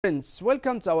Friends,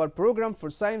 welcome to our program for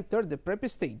Science 3rd Prep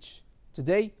Stage.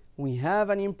 Today we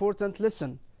have an important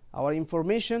lesson. Our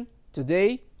information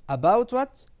today about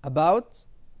what? About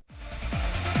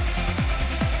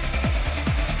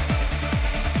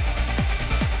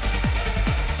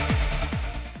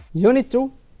Unit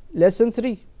 2, Lesson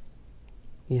 3.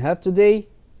 We have today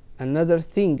another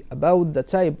thing about the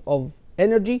type of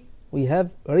energy. We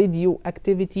have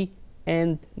radioactivity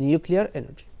and nuclear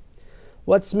energy.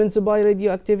 What's meant by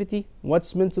radioactivity?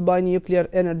 What's meant by nuclear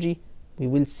energy? We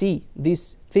will see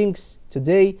these things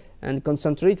today and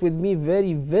concentrate with me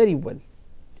very well.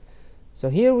 So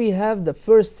here we have the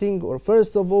first thing, or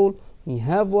first of all, we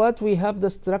have what? We have the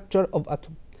structure of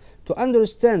atom. To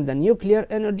understand the nuclear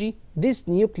energy, this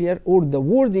nuclear, or the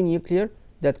word nuclear,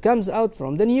 that comes out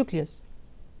from the nucleus.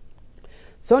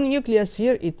 So nucleus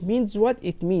here, it means what?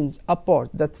 It means a part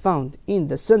that found in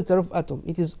the center of atom.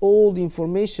 It is old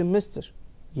information, mister.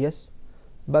 Yes,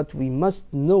 but we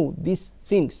must know these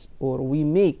things, or we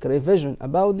make revision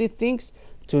about these things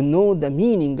to know the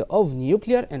meaning of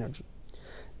nuclear energy.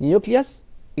 Nucleus,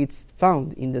 it's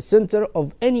found in the center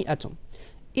of any atom.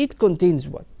 It contains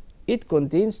what? It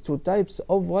contains two types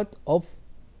of what? Of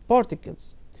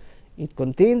particles. It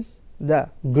contains the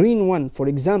green one, for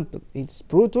example, it's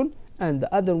proton, and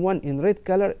the other one in red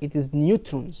color, it is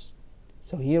neutrons.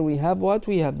 So here we have what?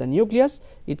 We have the nucleus.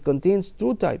 It contains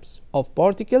two types of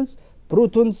particles,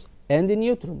 protons and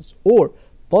neutrons, or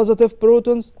positive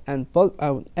protons and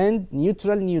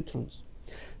neutral neutrons.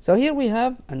 So here we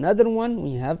have another one.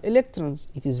 We have electrons.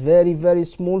 It is very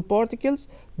small particles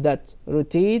that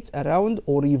rotate around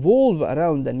or revolve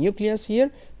around the nucleus here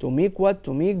to make what?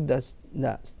 To make the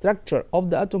structure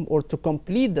of the atom, or to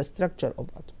complete the structure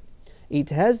of atom. It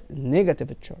has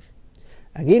negative charge.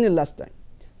 Again, last time,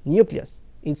 nucleus,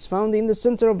 it's found in the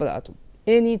center of the atom.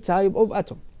 Any type of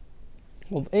atom,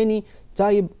 of any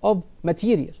type of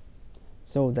material.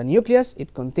 So the nucleus,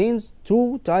 it contains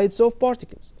two types of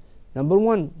particles. Number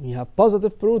one, we have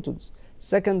positive protons.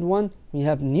 Second one, we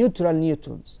have neutral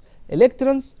neutrons.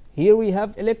 Electrons, here we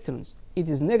have electrons. It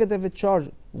is negative charge.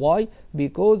 Why?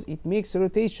 Because it makes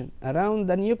rotation around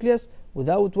the nucleus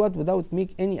without what? Without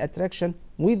make any attraction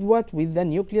with what? With the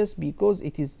nucleus, because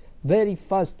it is very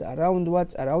fast around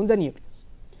what? Around the nucleus.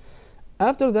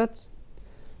 After that,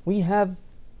 we have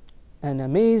an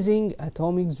amazing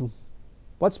atomic zoom.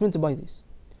 What's meant by this?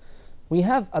 We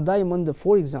have a diamond,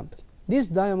 for example. This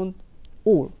diamond,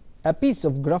 or a piece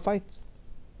of graphite,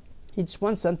 it's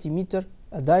 1 centimeter.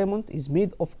 A diamond is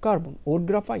made of carbon or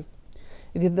graphite.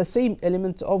 It is the same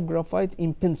element of graphite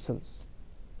in pencils.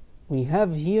 We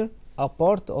have here a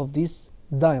part of this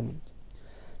diamond.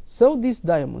 So this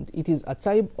diamond, it is a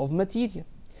type of material.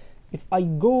 If I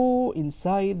go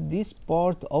inside this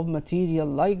part of material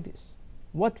like this,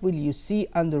 what will you see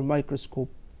under microscope?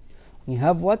 We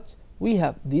have what? We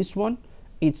have this one.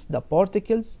 It's the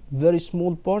particles, very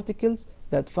small particles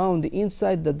that found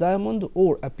inside the diamond,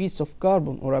 or a piece of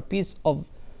carbon, or a piece of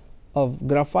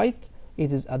graphite.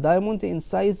 It is a diamond in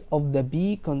size of the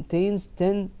B, contains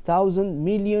 10,000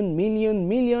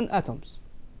 million atoms.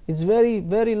 It's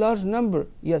very large number.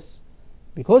 Yes,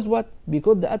 because what?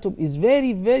 Because the atom is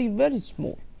very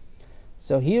small.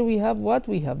 So here we have what?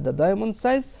 We have the diamond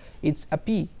size. It's a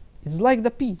P. It's like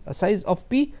the P. A size of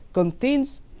P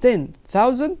contains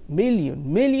 10,000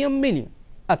 million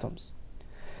atoms.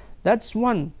 That's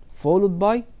 1 followed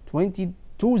by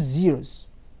 22 zeros,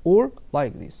 or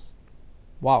like this.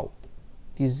 Wow,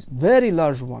 it is very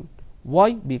large one.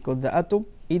 Why? Because the atom,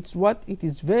 it's what? It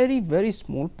is very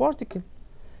small particle,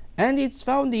 and it's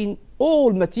found in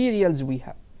all materials we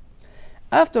have.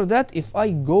 After that, if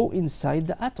I go inside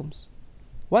the atoms,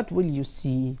 what will you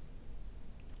see?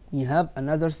 We have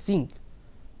another thing.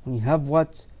 We have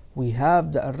what? We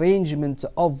have the arrangement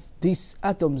of these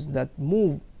atoms that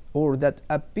move, or that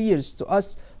appears to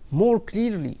us more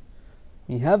clearly.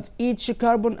 We have each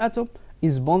carbon atom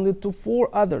is bonded to 4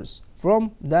 others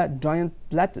from the giant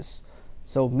lattice.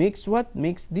 So makes what?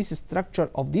 Makes this structure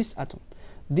of this atom.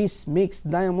 This makes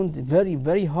diamond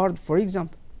very hard, for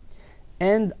example.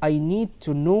 And I need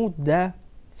to know the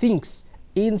things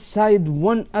inside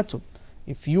one atom.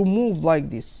 If you move like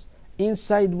this,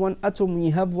 inside one atom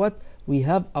we have what? We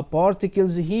have a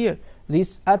particles here.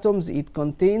 These atoms, it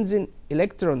contains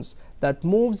electrons that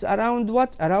moves around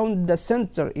what? Around the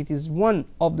center. It is one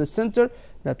of the center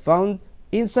that found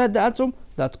inside the atom,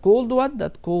 that called what?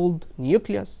 That called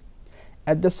nucleus.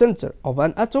 At the center of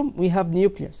an atom we have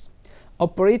nucleus.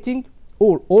 Operating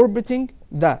or orbiting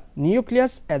the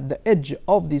nucleus at the edge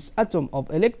of this atom of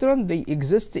electron, they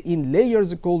exist in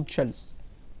layers called shells.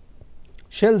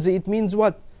 Shells, it means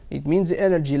what? It means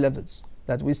energy levels.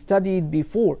 that we studied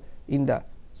before in the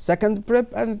second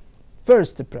prep and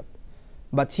first prep.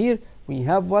 But here we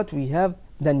have what? We have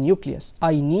the nucleus.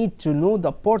 I need to know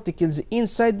the particles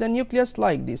inside the nucleus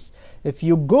like this. If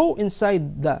you go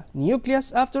inside the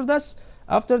nucleus after this,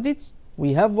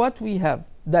 we have what? We have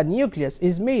the nucleus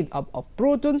is made up of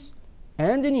protons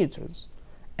and neutrons.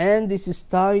 And this is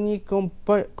tiny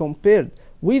compared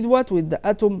with what? With the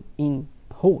atom in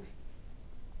whole.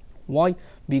 Why?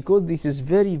 Because this is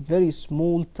very, very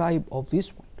small type of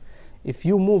this one. If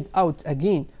you move out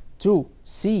again to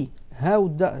see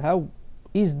how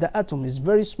is the atom is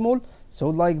very small, so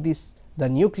like this, the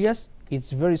nucleus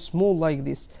it's very small like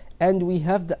this, and we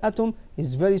have the atom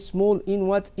is very small in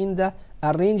what? In the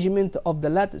arrangement of the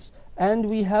lattice, and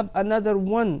we have another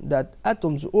one that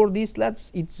atoms or these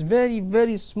lattice it's very,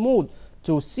 very small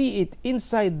to see it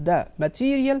inside the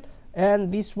material,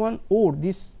 and this one or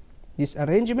this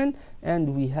arrangement,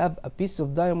 and we have a piece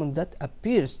of diamond that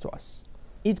appears to us.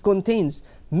 It contains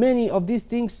many of these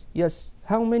things. Yes,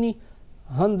 how many?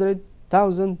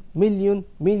 100,000, million,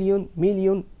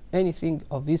 anything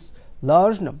of these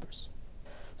large numbers.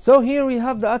 So here we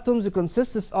have the atoms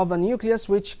consists of a nucleus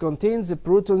which contains the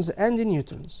protons and the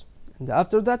neutrons, and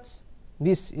after that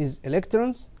this is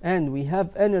electrons, and we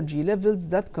have energy levels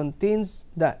that contains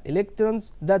the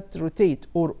electrons that rotate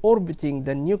or orbiting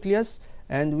the nucleus,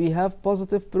 and we have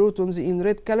positive protons in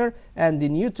red color and the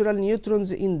neutral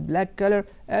neutrons in black color,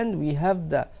 and we have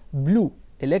the blue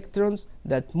electrons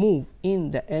that move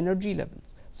in the energy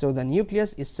levels. So the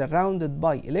nucleus is surrounded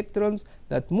by electrons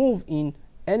that move in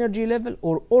energy level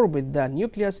or orbit the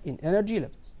nucleus in energy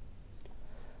levels.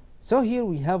 So here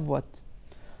we have what?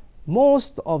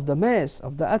 Most of the mass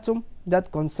of the atom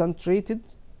that concentrated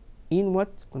in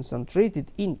what?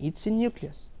 Concentrated in its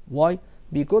nucleus. Why?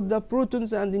 Because the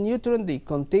protons and the neutron they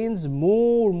contains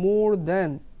more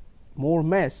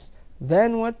mass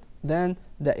than what? Than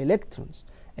the electrons.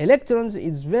 Electrons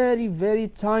is very, very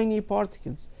tiny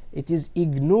particles. It is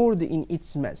ignored in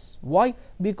its mass. Why?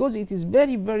 Because it is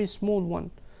very, very small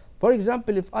one. For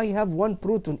example, if I have one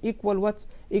proton equal what?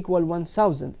 Equal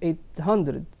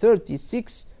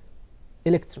 1836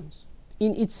 electrons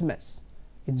in its mass.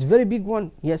 It's very big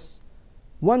one. Yes,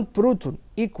 one proton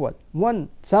equal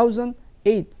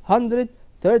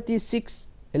 1836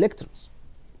 electrons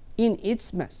in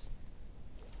its mass.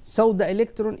 So the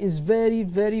electron is very,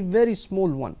 very, very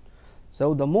small one.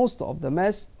 So the most of the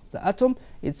mass of the atom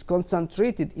it's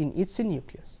concentrated in its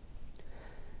nucleus.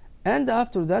 And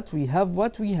after that we have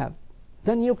what? We have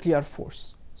the nuclear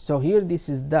force. So here this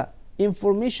is the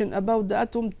information about the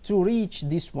atom to reach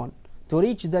this one. To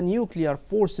reach the nuclear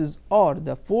forces are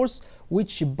the force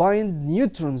which bind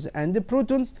neutrons and the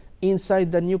protons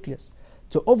inside the nucleus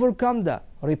to overcome the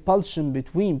repulsion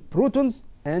between protons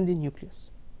and the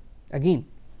nucleus. Again,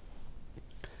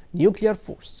 nuclear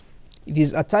force. It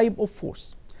is a type of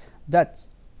force that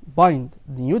bind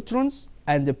the neutrons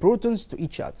and the protons to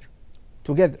each other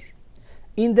together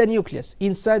in the nucleus,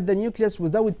 inside the nucleus,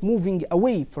 without moving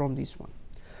away from this one.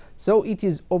 So it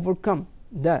is overcome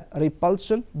the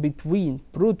repulsion between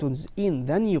protons in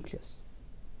the nucleus.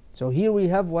 So here we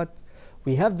have what?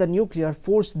 We have the nuclear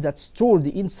force that's stored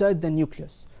inside the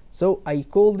nucleus. So I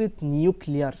called it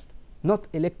nuclear, not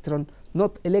electron,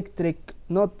 not electric,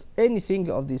 not anything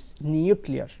of this.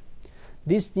 Nuclear.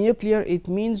 This nuclear, it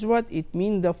means what? It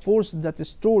means the force that is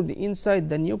stored inside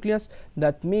the nucleus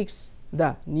that makes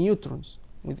the neutrons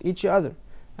with each other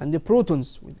and the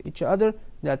protons with each other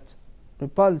that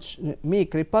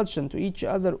make repulsion to each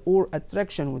other or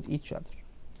attraction with each other.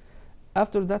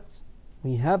 After that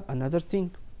we have another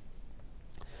thing.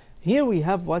 Here we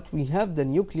have what? We have the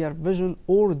nuclear fission,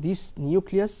 or this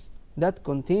nucleus that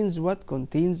contains what?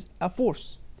 Contains a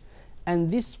force.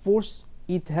 And this force,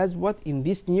 it has what? In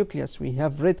this nucleus we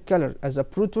have red color as a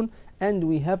proton, and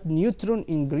we have neutron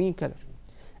in green color.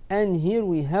 And here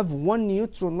we have one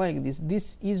neutron like this.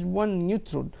 This is one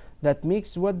neutron that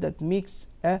makes what? That makes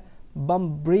a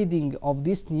bombarding of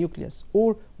this nucleus,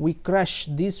 or we crash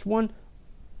this one,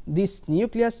 this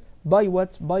nucleus, by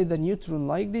what? By the neutron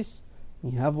like this.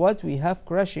 We have what? We have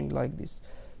crashing like this.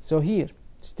 So here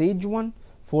stage 1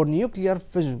 for nuclear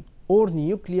fission or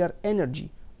nuclear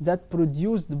energy that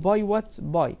produced by what?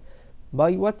 By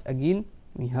what? Again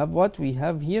we have what? We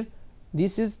have here,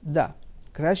 this is the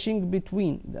crashing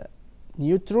between the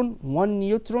neutron, one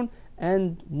neutron,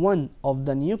 and one of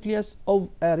the nucleus of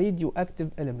a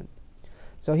radioactive element.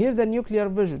 So here the nuclear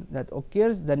fission that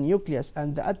occurs, the nucleus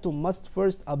and the atom must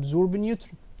first absorb a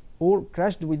neutron or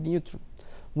crashed with neutron.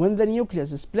 When the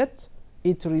nucleus is split,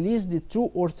 it released 2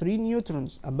 or 3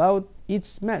 neutrons about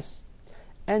its mass,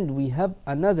 and we have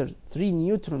another 3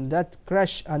 neutrons that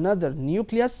crash another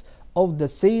nucleus of the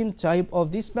same type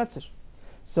of this matter.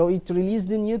 So it released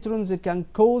the neutrons that can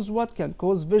cause what? Can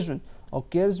cause fission.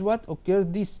 Occurs what? Occurs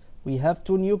this. We have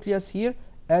 2 nucleus here,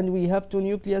 and we have 2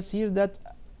 nucleus here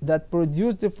that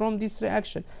produced from this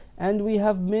reaction, and we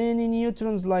have many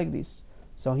neutrons like this.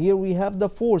 So here we have the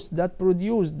force that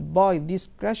produced by this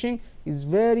crashing is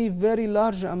very, very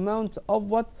large amount of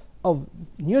what? Of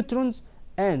neutrons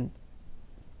and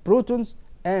protons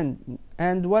and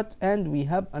what? And we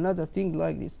have another thing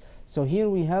like this. So here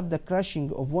we have the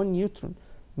crashing of 1 neutron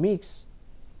makes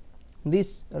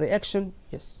this reaction.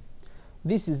 Yes,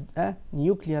 this is a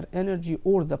nuclear energy,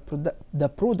 or the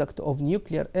product of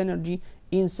nuclear energy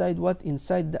inside what?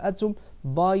 Inside the atom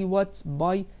by what?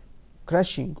 By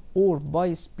crashing or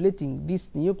by splitting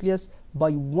this nucleus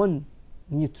by 1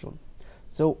 neutron.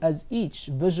 So as each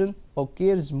fission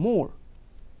occurs more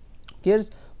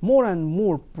and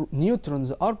more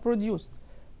neutrons are produced.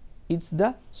 It's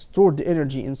the stored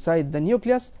energy inside the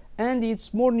nucleus, and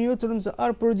it's more neutrons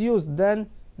are produced than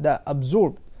the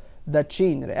absorbed. The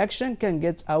chain reaction can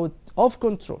get out of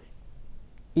control.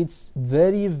 It's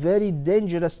very, very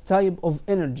dangerous type of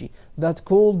energy that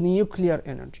called nuclear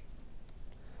energy.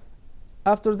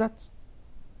 After that,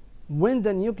 when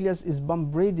the nucleus is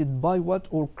bombarded by what,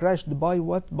 or crashed by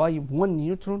what? By 1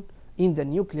 neutron in the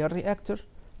nuclear reactor,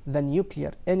 the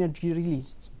nuclear energy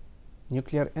released.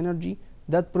 Nuclear energy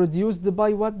that produced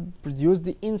by what? Produced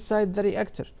inside the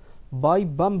reactor by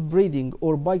bombarding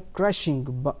or by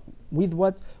crashing with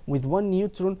what? With 1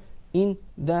 neutron in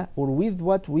the, or with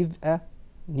what? With a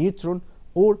neutron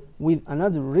or with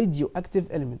another radioactive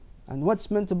element. And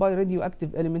what's meant by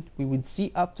radioactive element we will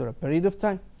see after a period of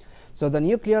time. So the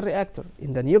nuclear reactor,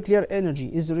 in the nuclear energy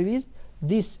is released.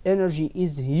 This energy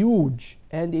is huge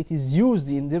and it is used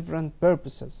in different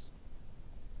purposes.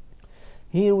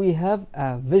 Here we have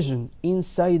a vision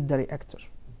inside the reactor.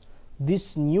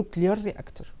 This nuclear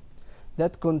reactor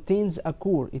that contains a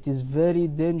core, it is very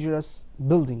dangerous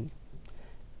building.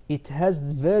 It has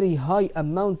very high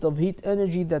amount of heat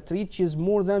energy that reaches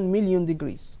more than 1,000,000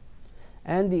 degrees.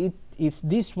 And if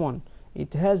this one,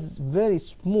 it has very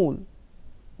small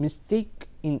mistake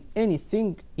in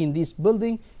anything in this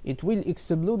building, it will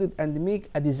explode it and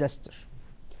make a disaster.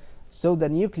 So the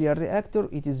nuclear reactor,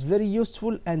 it is very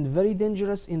useful and very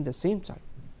dangerous in the same time.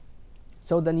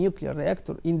 So the nuclear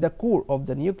reactor, in the core of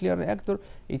the nuclear reactor,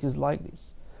 it is like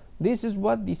this. This is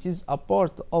what? This is a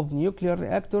part of nuclear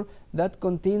reactor that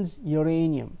contains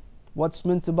uranium. What's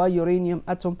meant by uranium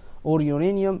atom or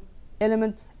uranium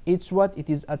element? It's what? It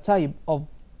is a type of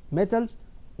metals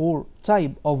or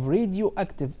type of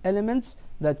radioactive elements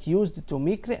that used to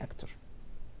make reactor.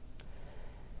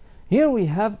 Here we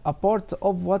have a part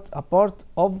of what? A part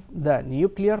of the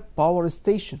nuclear power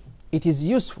station. It is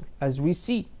useful, as we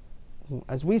see.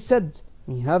 As we said,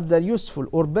 we have the useful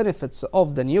or benefits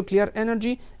of the nuclear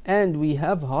energy, and we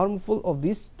have harmful of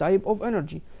this type of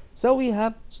energy. So we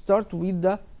have start with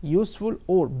the useful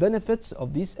or benefits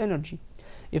of this energy.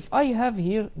 If I have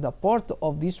here the part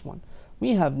of this one,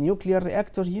 we have nuclear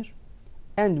reactor here,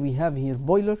 and we have here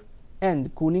boiler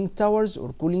and cooling towers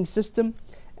or cooling system,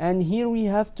 and here we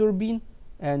have turbine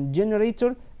and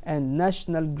generator and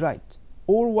national grid.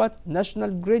 Or what?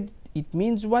 National grid, it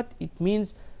means what? It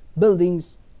means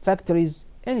buildings, factories,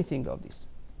 anything of this.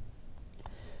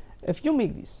 If you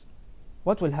make this,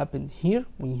 what will happen? Here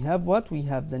we have what? We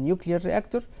have the nuclear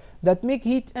reactor that make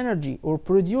heat energy or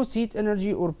produce heat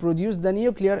energy or produce the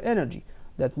nuclear energy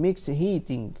that makes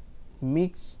heating,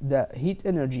 makes the heat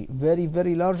energy, very,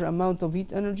 very large amount of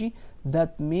heat energy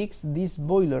that makes this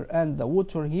boiler and the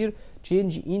water here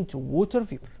change into water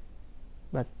vapor.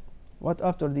 But what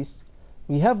after this?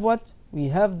 We have what? We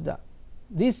have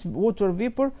this water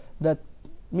vapor that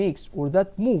makes or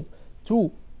that move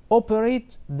to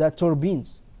operate the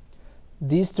turbines.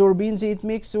 These turbines, it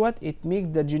makes what? It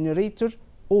makes the generator,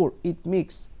 or it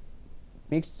makes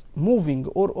moving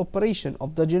or operation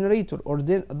of the generator or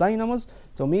the dynamos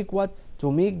to make what?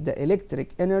 To make the electric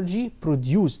energy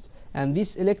produced. And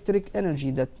this electric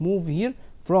energy that move here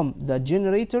from the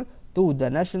generator to the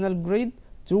national grid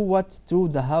to what? To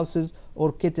the houses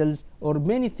or kettles or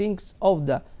many things of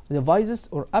the devices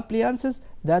or appliances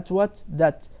that what?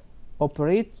 That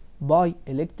operate by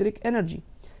electric energy.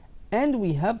 And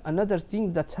we have another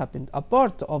thing that happened. A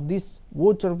part of this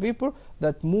water vapor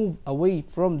that move away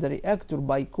from the reactor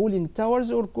by cooling towers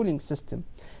or cooling system.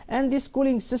 And this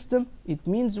cooling system, it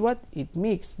means what? It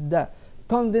makes the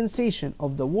condensation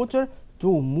of the water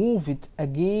to move it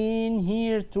again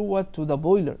here to what? To the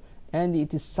boiler. And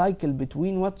it is cycle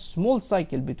between what? Small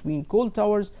cycle between cool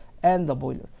towers and the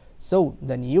boiler. So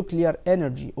the nuclear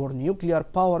energy or nuclear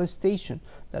power station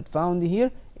that found here,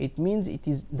 it means it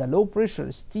is the low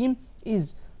pressure steam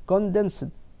is condensed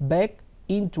back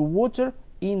into water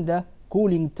in the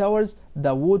cooling towers.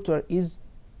 The water is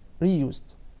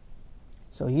reused.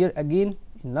 So here again,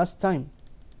 in last time,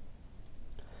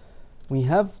 we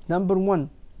have number one,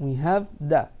 we have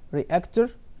the reactor.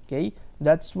 Okay,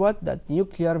 that's what that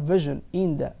nuclear fission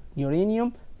in the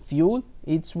uranium fuel.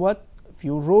 It's what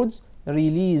fuel rods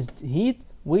released heat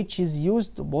which is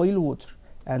used to boil water,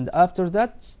 and after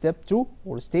that, step 2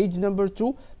 or stage number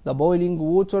 2, the boiling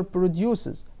water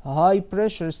produces high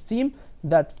pressure steam.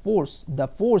 That the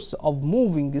force of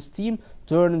moving steam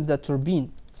turns the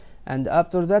turbine, and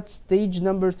after that, stage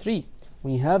number 3,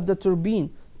 we have the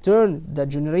turbine turn the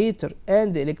generator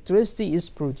and the electricity is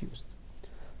produced.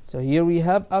 So here we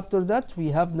have, after that, we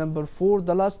have number 4,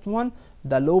 the last one,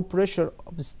 the low pressure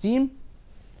of steam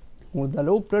or the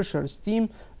low pressure steam.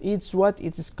 It's what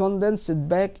it is condensed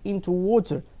back into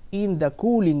water in the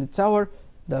cooling tower.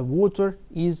 The water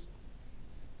is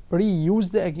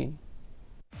reused again.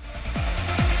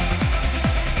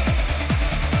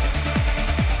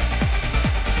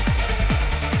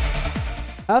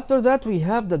 After that, we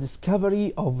have the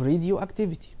discovery of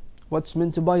radioactivity. What's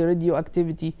meant by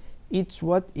radioactivity? It's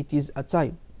what it is a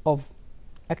type of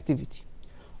activity,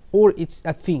 or it's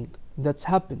a thing that's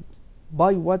happened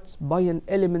by what? By an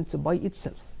element by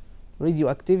itself.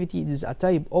 Radioactivity is a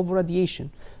type of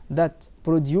radiation that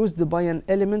produced by an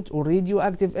element or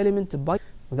radioactive element by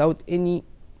without any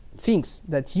things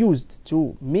that used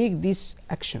to make this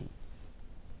action.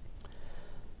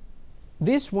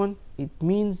 This one, it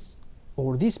means,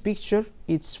 or this picture,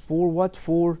 it's for what?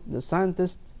 For the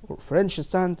scientist or French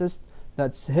scientist,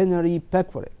 that's Henry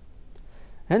Becquerel.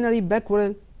 Henry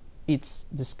Becquerel, it's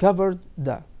discovered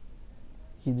the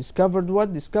he discovered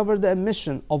what? Discovered the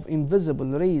emission of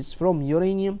invisible rays from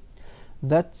uranium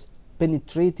that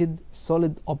penetrated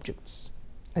solid objects.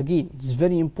 Again, it's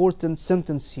very important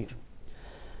sentence here.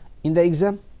 In the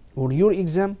exam or your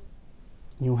exam,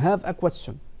 you have a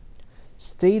question.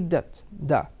 State that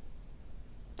the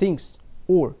things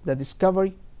or the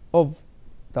discovery of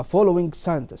the following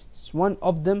scientists. One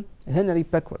of them, Henry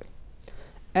Becquerel.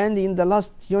 And in the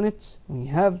last unit, we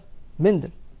have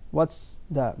Mendel. What's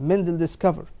the Mendel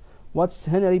discover? What's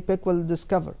Henry Becquerel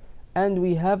discover? And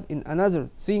we have in another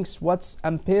things, what's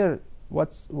Ampere?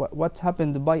 What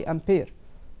happened by Ampere?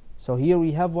 So here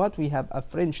we have what? We have a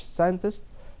French scientist,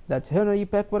 that Henry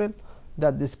Becquerel,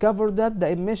 that discovered that the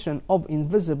emission of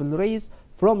invisible rays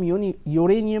from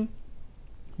uranium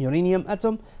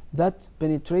atom that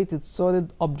penetrated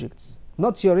solid objects.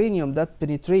 Not uranium that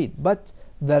penetrate, but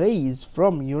the rays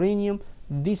from uranium.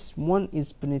 This one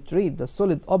is penetrate the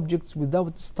solid objects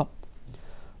without stop,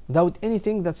 without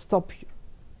anything that stop here.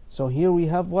 So here we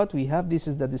have what? We have, this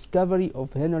is the discovery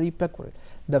of Henry Becquerel,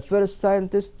 the first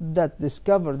scientist that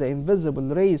discovered the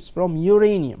invisible rays from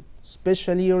uranium,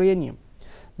 especially uranium.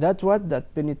 That what?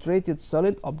 That penetrated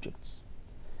solid objects.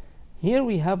 Here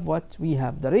we have what? We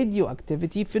have the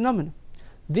radioactivity phenomenon.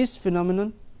 This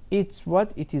phenomenon, it's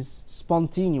what? It is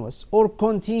spontaneous or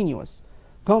continuous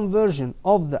conversion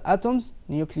of the atoms,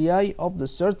 nuclei of the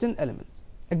certain element.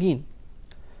 Again,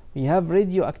 we have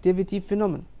radioactivity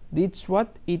phenomenon. It's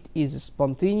what? It is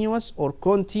spontaneous or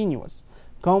continuous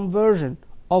conversion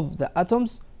of the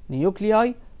atoms,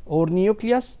 nuclei or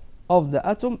nucleus of the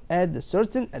atom at the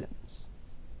certain elements.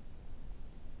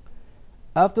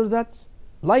 After that,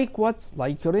 like what?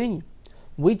 Like uranium,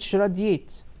 which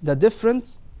radiate the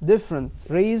different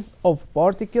rays of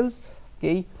particles,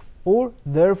 okay, or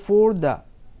therefore the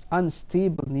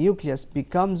unstable nucleus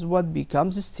becomes what?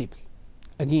 Becomes stable.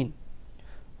 Again,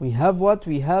 we have what?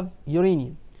 We have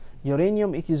uranium.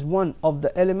 Uranium, it is one of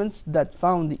the elements that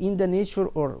found in the nature,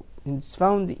 or it's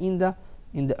found in the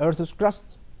Earth's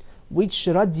crust, which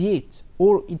radiate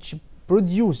or it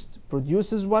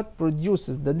produces what?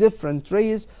 Produces the different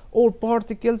rays or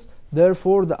particles.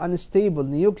 Therefore, the unstable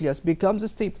nucleus becomes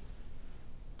stable.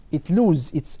 It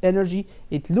loses its energy,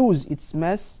 it loses its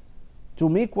mass to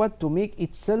make what? To make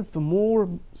itself more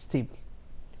stable.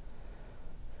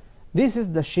 This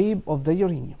is the shape of the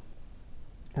uranium.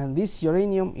 And this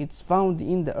uranium, it's found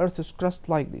in the Earth's crust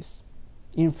like this,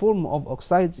 in form of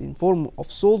oxides, in form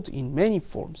of salt, in many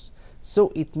forms.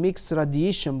 So it makes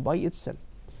radiation by itself.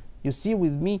 You see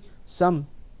with me some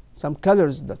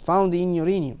colors that found in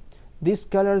uranium. These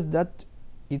colors, that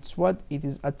it's what? It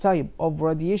is a type of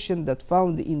radiation that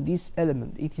found in this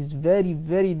element. It is very,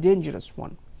 very dangerous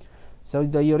one. So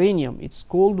the uranium, it's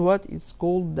called what? It's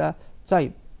called the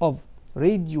type of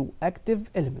radioactive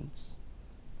elements.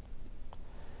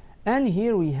 And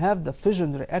here we have the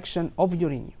fission reaction of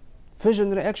uranium.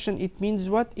 Fission reaction, it means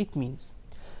what? It means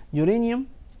uranium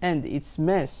and its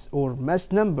mass or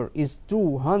mass number is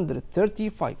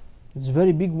 235. It's a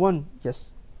very big one,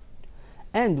 yes.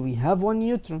 And we have one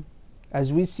neutron,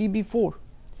 as we see before.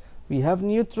 We have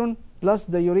neutron plus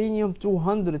the uranium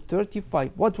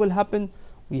 235. What will happen?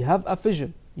 We have a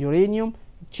fission. Uranium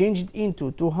changed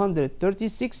into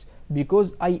 236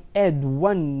 because I add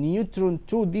one neutron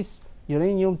to this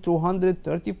uranium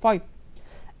 235.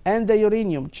 And the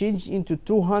uranium changed into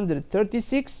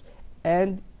 236,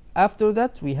 and after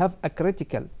that we have a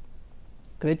critical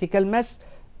mass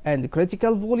and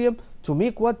critical volume to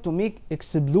make what? To make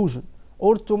explosion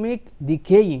or to make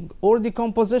decaying or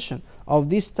decomposition of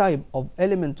this type of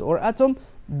element or atom.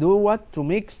 Do what? To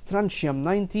make strontium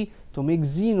 90, to make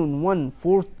xenon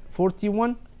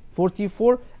 141,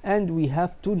 44, and we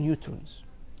have two neutrons.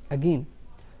 Again,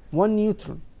 one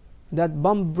neutron that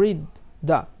bombarded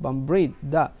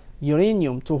the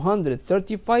uranium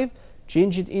 235,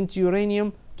 change it into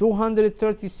uranium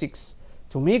 236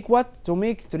 to make what? To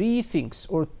make three things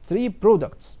or three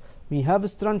products. We have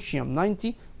strontium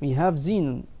 90, we have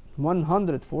xenon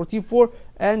 144,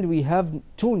 and we have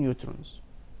two neutrons.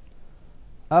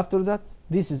 After that,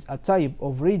 this is a type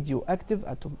of radioactive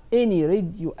atom. Any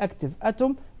radioactive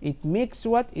atom, it makes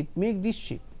what? It makes this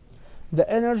shape. The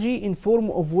energy in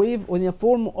form of wave or in a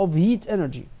form of heat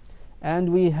energy.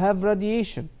 And we have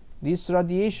radiation. This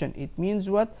radiation, it means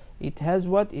what? It has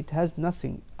what? It has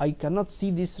nothing. I cannot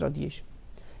see this radiation.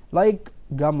 Like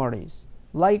gamma rays.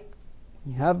 Like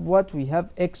we have what? We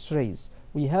have X-rays.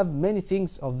 We have many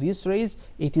things of these rays.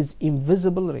 It is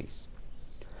invisible rays.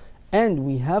 And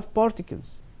we have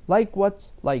particles. Like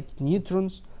what? Like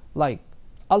neutrons, like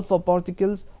alpha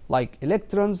particles, like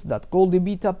electrons that called the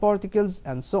beta particles,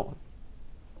 and so on.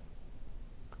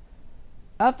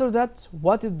 After that,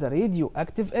 what is the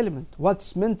radioactive element?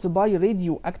 What's meant by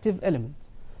radioactive element?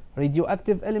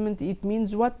 Radioactive element, it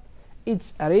means what?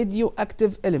 It's a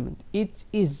radioactive element. It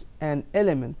is an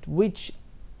element which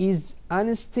is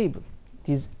unstable. It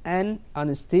is an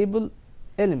unstable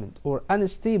element or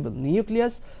unstable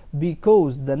nucleus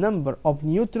because the number of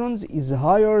neutrons is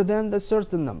higher than the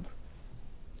certain number.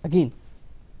 Again,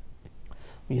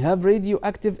 we have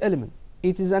radioactive element.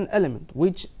 It is an element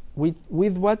which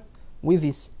with what? With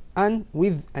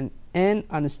an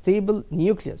unstable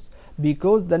nucleus,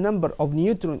 because the number of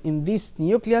neutrons in this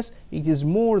nucleus, it is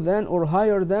more than or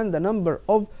higher than the number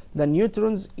of the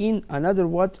neutrons in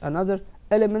another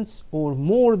elements, or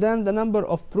more than the number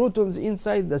of protons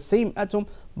inside the same atom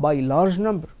by large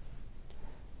number.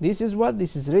 This is what?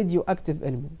 This is radioactive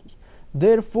element.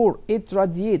 Therefore, it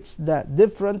radiates the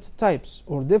different types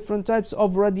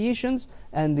of radiations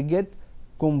and get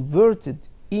converted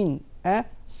in a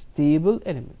stable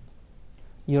element.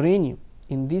 Uranium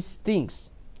in these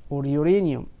things, or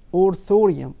uranium or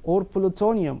thorium or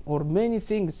plutonium or many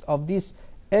things of these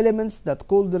elements that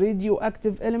called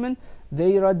radioactive element,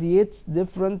 they radiate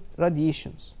different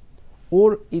radiations,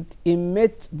 or it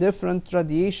emits different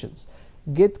radiations,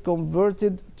 get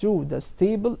converted to the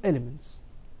stable elements.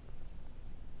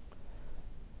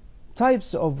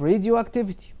 Types of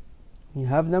radioactivity. We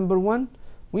have number one,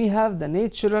 we have the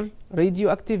natural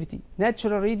radioactivity.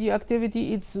 Natural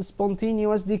radioactivity, it's a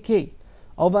spontaneous decay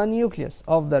of a nucleus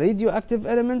of the radioactive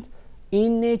element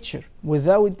in nature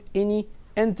without any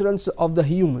entrance of the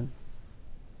human.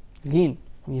 Again,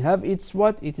 we have it's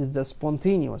what? It is the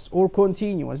spontaneous or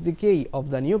continuous decay of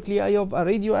the nuclei of a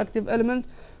radioactive element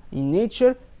in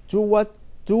nature to what?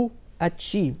 To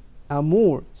achieve a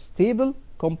more stable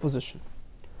composition,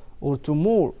 or to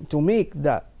make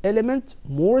the element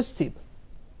more stable.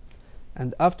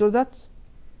 And after that,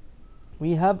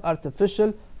 we have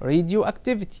artificial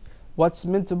radioactivity. What's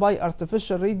meant by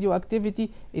artificial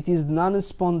radioactivity? It is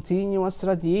non-spontaneous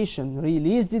radiation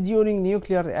released during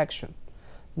nuclear reaction.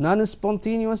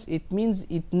 Non-spontaneous, it means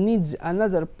it needs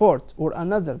another part or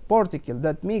another particle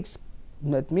that makes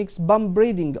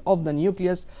bombarding of the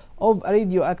nucleus of a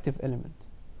radioactive element.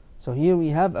 So here we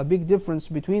have a big difference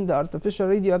between the artificial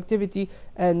radioactivity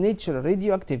and natural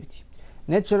radioactivity.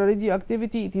 Natural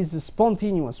radioactivity, it is a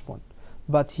spontaneous one,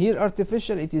 but here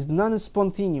artificial, it is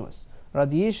non-spontaneous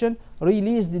radiation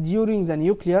released during the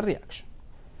nuclear reaction.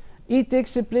 It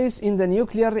takes place in the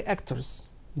nuclear reactors.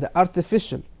 The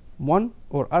artificial one,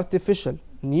 or artificial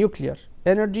nuclear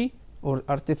energy, or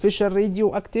artificial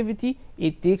radioactivity,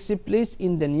 it takes place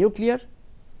in the nuclear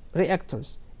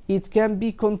reactors. It can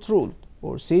be controlled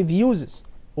or save uses,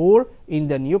 or in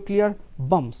the nuclear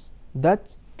bombs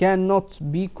that cannot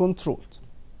be controlled.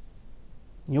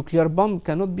 Nuclear bomb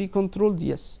cannot be controlled,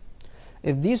 yes.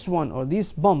 If this one or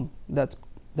this bomb that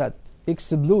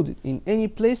exploded in any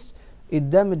place, it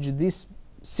damage this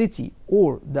city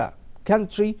or the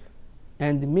country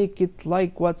and make it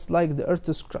like what's like the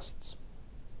earth's crust.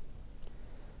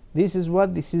 This is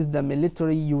the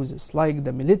military uses, like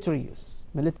the military uses.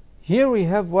 Here we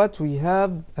have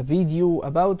a video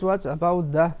about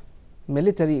the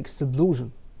military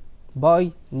explosion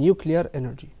by nuclear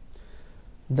energy.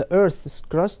 The earth's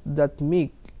crust that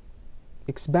make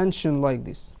expansion like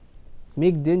this,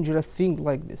 make dangerous thing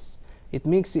like this, it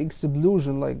makes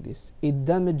explosion like this, it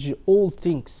damage all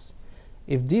things.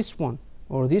 If this one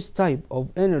or this type of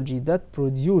energy that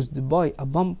produced by a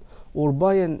bomb or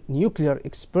by a nuclear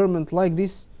experiment like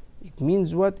this, it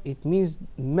means what? It means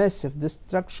massive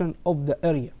destruction of the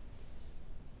area.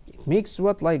 It makes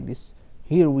what like this.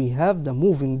 Here we have the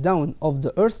moving down of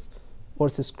the earth's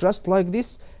crust like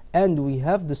this, and we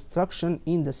have destruction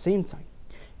in the same time.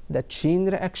 The chain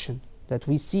reaction that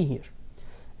we see here.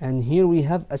 And here we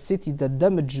have a city that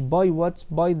damaged by what?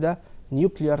 By the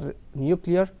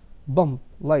nuclear bomb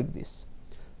like this.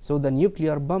 So the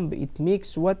nuclear bomb, it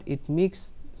makes what? It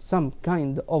makes some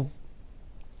kind of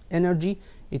energy.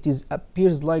 It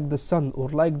appears like the sun or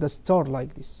like the star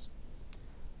like this.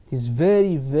 It is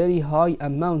very, very high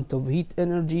amount of heat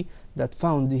energy that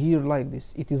found here like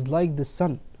this. It is like the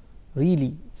sun.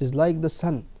 Really, it is like the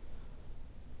sun.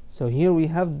 So here we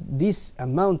have this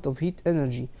amount of heat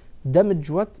energy. Damage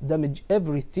what? Damage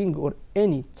everything or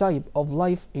any type of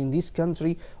life in this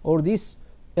country or this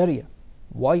area.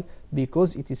 Why?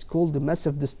 Because it is called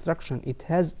massive destruction. It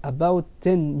has about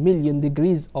 10 million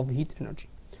degrees of heat energy.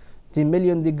 10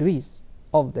 million degrees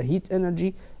of the heat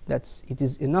energy, it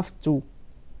is enough to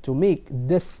make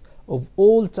death of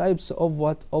all types of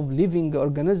what? Of living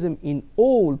organism in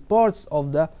all parts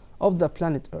of the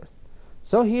planet Earth.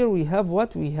 So here we have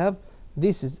what? We have,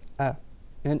 this is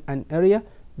an area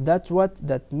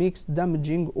that makes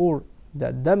damaging or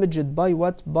that damaged by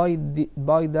what? By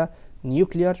the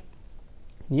nuclear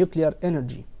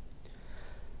energy.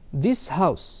 This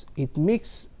house, it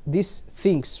makes these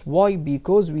things. Why?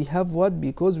 Because we have what?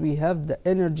 Because we have the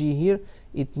energy here.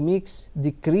 It makes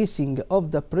decreasing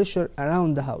of the pressure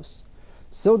around the house.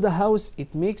 So the house,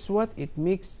 it makes what? It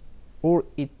makes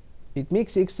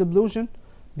explosion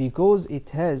because it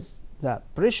has the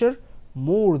pressure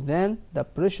more than the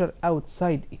pressure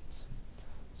outside it.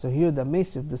 So here the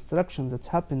massive destruction that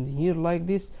happened here like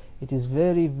this, it is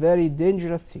very, very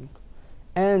dangerous thing.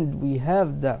 And we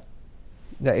have the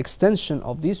extension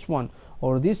of this one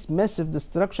or this massive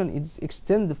destruction. It's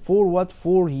extended for what?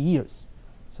 4 years.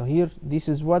 So here this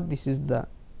is what? This is the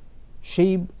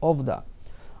shape of the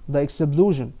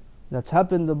explosion that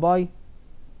happened by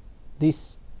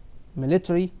this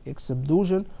military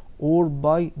explosion or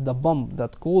by the bomb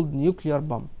that called nuclear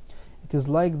bomb. It is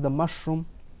like the mushroom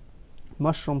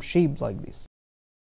shape like this.